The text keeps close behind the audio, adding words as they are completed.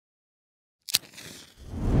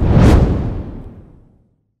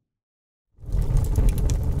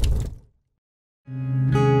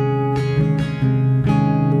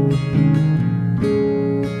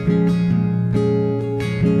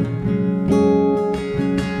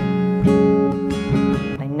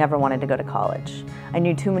never wanted to go to college. I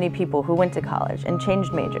knew too many people who went to college and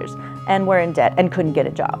changed majors and were in debt and couldn't get a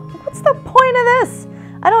job. What's the point of this?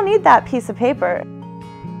 I don't need that piece of paper.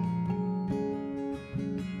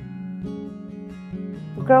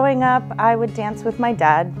 Growing up, I would dance with my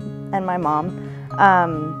dad and my mom,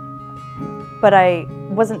 but I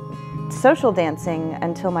wasn't social dancing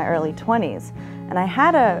until my early 20s. And I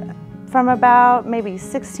had from about maybe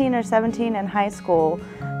 16 or 17 in high school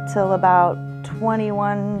till about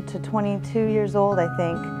 21 to 22 years old, I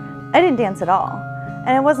think, I didn't dance at all.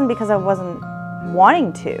 And it wasn't because I wasn't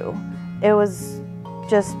wanting to. It was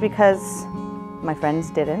just because my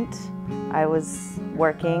friends didn't. I was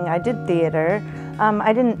working, I did theater.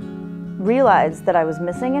 I didn't realize that I was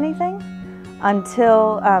missing anything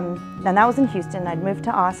until, and that was in Houston. I'd moved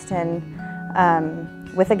to Austin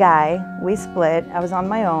with a guy. We split, I was on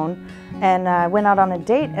my own, and I went out on a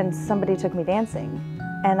date and somebody took me dancing.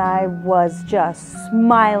 And I was just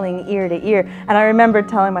smiling ear to ear. And I remember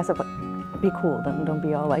telling myself, be cool, don't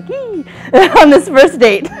be all like, ee, on this first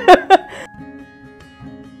date.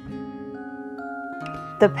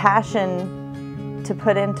 The passion to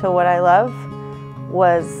put into what I love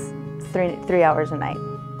was three hours a night,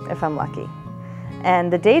 if I'm lucky.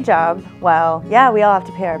 And the day job, well, yeah, we all have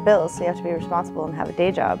to pay our bills, so you have to be responsible and have a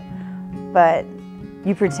day job. But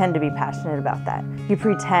you pretend to be passionate about that. You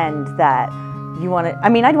pretend that you want to, I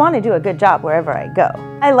mean, I'd want to do a good job wherever I go.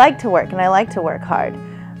 I like to work, and I like to work hard,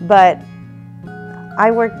 but I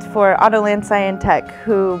worked for Autoland Scientech,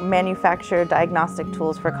 who manufacture diagnostic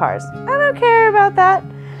tools for cars. I don't care about that.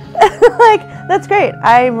 Like, that's great.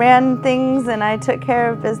 I ran things and I took care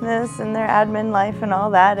of business and their admin life and all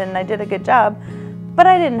that, and I did a good job, but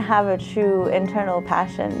I didn't have a true internal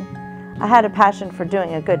passion. I had a passion for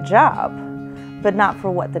doing a good job, but not for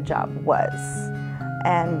what the job was.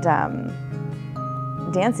 And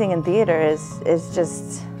dancing in theater is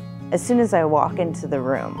just, as soon as I walk into the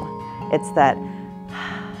room, it's that,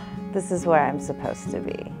 this is where I'm supposed to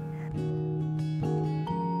be.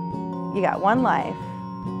 You got one life,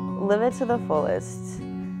 live it to the fullest,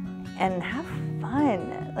 and have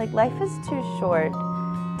fun. Like, life is too short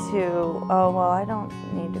to, oh, well, I don't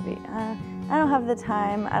need to be, I don't have the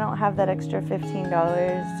time, I don't have that extra $15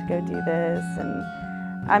 to go do this. And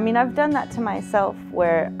I mean, I've done that to myself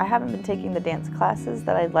where I haven't been taking the dance classes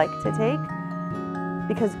that I'd like to take,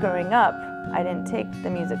 because growing up, I didn't take the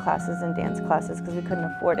music classes and dance classes because we couldn't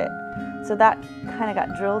afford it. So that kind of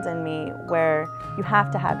got drilled in me, where you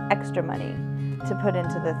have to have extra money to put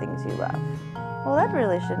into the things you love. Well, that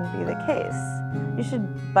really shouldn't be the case. You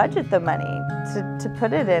should budget the money to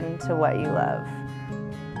put it into what you love.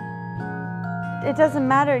 It doesn't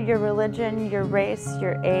matter your religion, your race,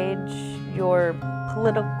 your age, your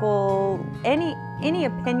political, any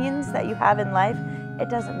opinions that you have in life. It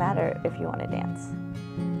doesn't matter if you want to dance,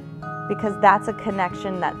 because that's a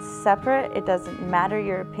connection that's separate. It doesn't matter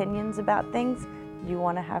your opinions about things. You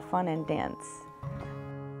want to have fun and dance.